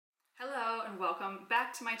welcome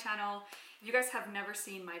back to my channel. If you guys have never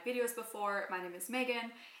seen my videos before, my name is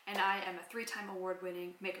Megan and I am a 3-time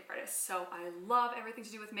award-winning makeup artist. So I love everything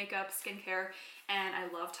to do with makeup, skincare, and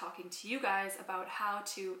I love talking to you guys about how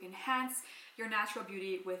to enhance your natural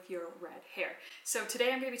beauty with your red hair. So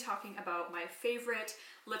today I'm going to be talking about my favorite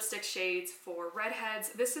lipstick shades for redheads.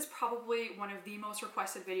 This is probably one of the most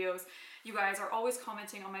requested videos. You guys are always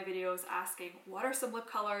commenting on my videos asking what are some lip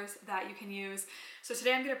colors that you can use. So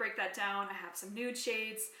today I'm going to break that down. I have some nude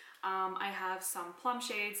shades, I have some plum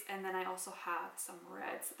shades, and then I also have some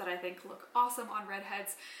reds that I think look awesome on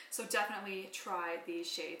redheads. So definitely try these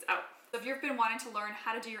shades out. So if you've been wanting to learn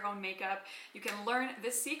how to do your own makeup, you can learn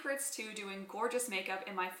the secrets to doing gorgeous makeup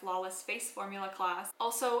in my Flawless Face Formula class.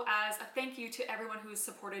 Also, as a thank you to everyone who's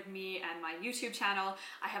supported me and my YouTube channel,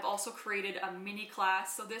 I have also created a mini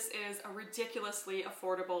class. So this is a ridiculously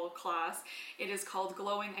affordable class. It is called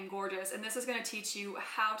Glowing and Gorgeous, and this is going to teach you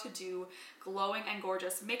how to do glowing and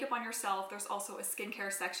gorgeous makeup on yourself. There's also a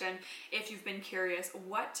skincare section if you've been curious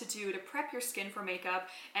what to do to prep your skin for makeup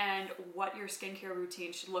and what your skincare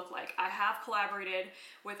routine should look like. I have collaborated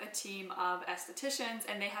with a team of estheticians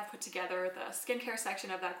and they have put together the skincare section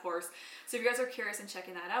of that course. So if you guys are curious in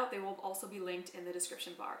checking that out, they will also be linked in the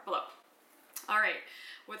description bar below. All right,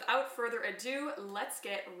 without further ado, let's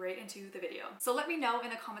get right into the video. So let me know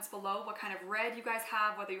in the comments below what kind of red you guys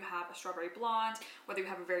have, whether you have a strawberry blonde, whether you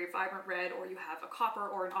have a very vibrant red, or you have a copper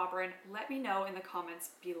or an auburn. Let me know in the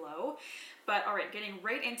comments below. But all right, getting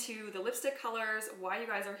right into the lipstick colors, why you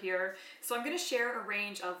guys are here. So I'm gonna share a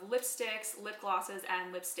range of lipsticks, lip glosses,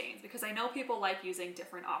 and lip stains because I know people like using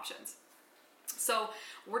different options. So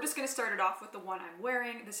we're just going to start it off with the one I'm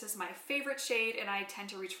wearing. This is my favorite shade and I tend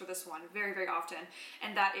to reach for this one very, very often.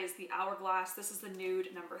 And that is the Hourglass. This is the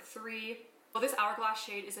nude number 3. Well, this Hourglass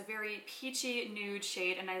shade is a very peachy nude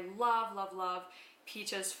shade and I love, love, love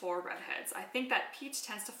peaches for redheads. I think that peach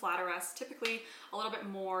tends to flatter us typically a little bit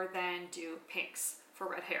more than do pinks for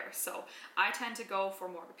red hair. So I tend to go for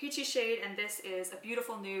more of a peachy shade and this is a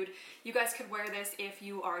beautiful nude. You guys could wear this if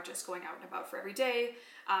you are just going out and about for every day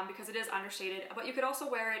because it is understated, but you could also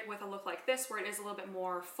wear it with a look like this where it is a little bit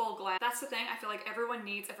more full glam. That's the thing, I feel like everyone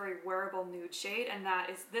needs a very wearable nude shade and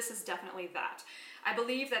this is definitely that. I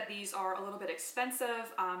believe that these are a little bit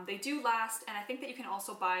expensive. They do last, and I think that you can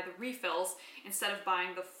also buy the refills instead of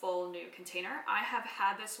buying the full nude container. I have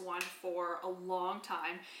had this one for a long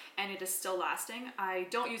time and it is still lasting. I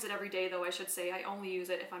don't use it every day though, I should say. I only use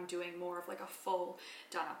it if I'm doing more of like a full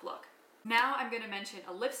done up look. Now I'm going to mention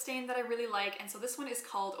a lip stain that I really like, and so this one is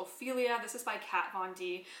called Ophelia. This is by Kat Von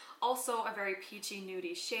D. Also a very peachy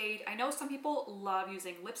nudie shade. I know some people love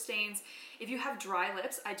using lip stains. If you have dry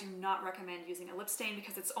lips, I do not recommend using a lip stain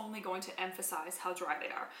because it's only going to emphasize how dry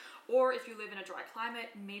they are. Or if you live in a dry climate,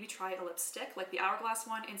 maybe try a lipstick like the Hourglass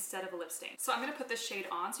one instead of a lip stain. So I'm going to put this shade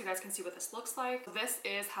on so you guys can see what this looks like. So this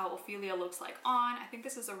is how Ophelia looks like on. I think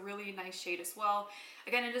this is a really nice shade as well.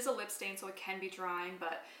 Again, it is a lip stain so it can be drying,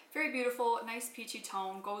 but very beautiful, nice peachy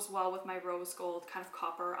tone, goes well with my rose gold kind of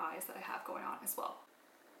copper eyes that I have going on as well.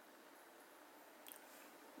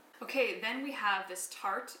 Okay, then we have this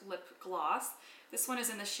Tarte lip gloss. This one is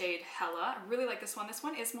in the shade Hella. I really like this one. This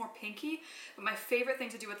one is more pinky, but my favorite thing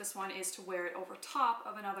to do with this one is to wear it over top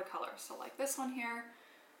of another color. So like this one here,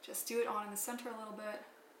 just do it on in the center a little bit.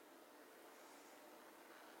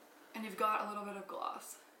 And you've got a little bit of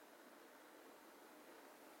gloss.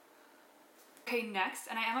 Okay, next,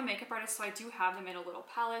 and I am a makeup artist, so I do have them in a little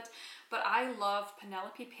palette, but I love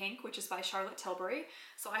Penelope Pink, which is by Charlotte Tilbury.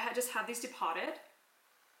 So I just have these depotted.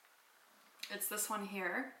 It's this one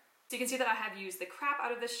here. So you can see that I have used the crap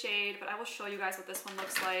out of this shade, but I will show you guys what this one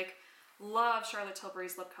looks like. Love Charlotte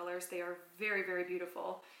Tilbury's lip colors. They are very, very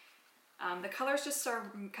beautiful. The colors just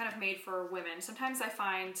are kind of made for women. Sometimes I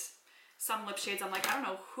find some lip shades I'm like, I don't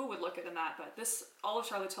know who would look good in that, but this, all of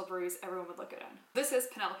Charlotte Tilbury's, everyone would look good in. This is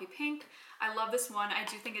Penelope Pink. I love this one. I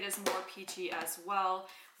do think it is more peachy as well,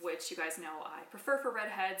 which you guys know I prefer for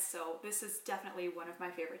redheads, so this is definitely one of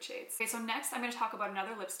my favorite shades. Okay, so next I'm going to talk about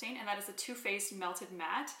another lip stain, and that is the Too Faced Melted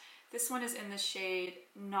Matte. This one is in the shade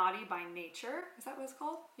Naughty by Nature. Is that what it's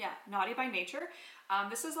called? Yeah, Naughty by Nature.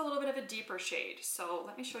 This is a little bit of a deeper shade, so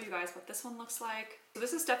let me show you guys what this one looks like. So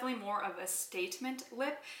this is definitely more of a statement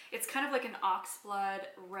lip. It's kind of like an oxblood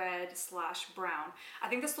red / brown. I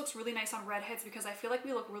think this looks really nice on redheads because I feel like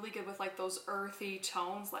we look really good with like those earthy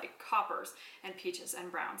tones like coppers and peaches and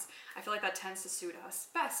browns. I feel like that tends to suit us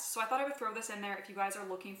best. So I thought I would throw this in there if you guys are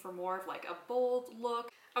looking for more of like a bold look.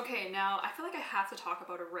 Okay, now I feel like I have to talk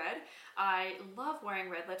about a red. I love wearing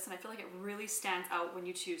red lips and I feel like it really stands out when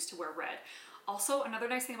you choose to wear red. Also, another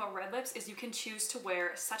nice thing about red lips is you can choose to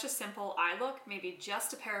wear such a simple eye look, maybe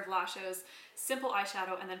just a pair of lashes, simple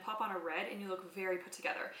eyeshadow, and then pop on a red and you look very put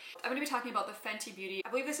together. I'm going to be talking about the Fenty Beauty. I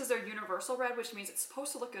believe this is their universal red, which means it's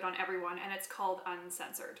supposed to look good on everyone, and it's called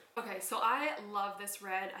Uncensored. Okay, so I love this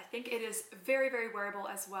red. I think it is very, very wearable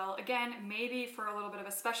as well. Again, maybe for a little bit of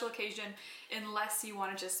a special occasion, unless you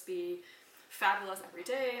want to just be fabulous every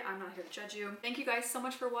day. I'm not here to judge you. Thank you guys so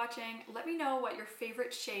much for watching. Let me know what your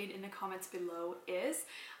favorite shade in the comments below is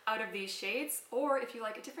out of these shades, or if you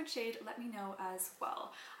like a different shade, let me know as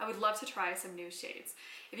well. I would love to try some new shades.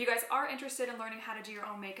 If you guys are interested in learning how to do your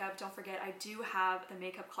own makeup, don't forget I do have the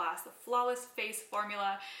makeup class, the Flawless Face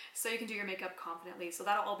Formula, so you can do your makeup confidently. So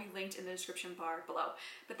that'll all be linked in the description bar below.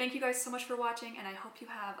 But thank you guys so much for watching, and I hope you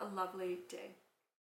have a lovely day.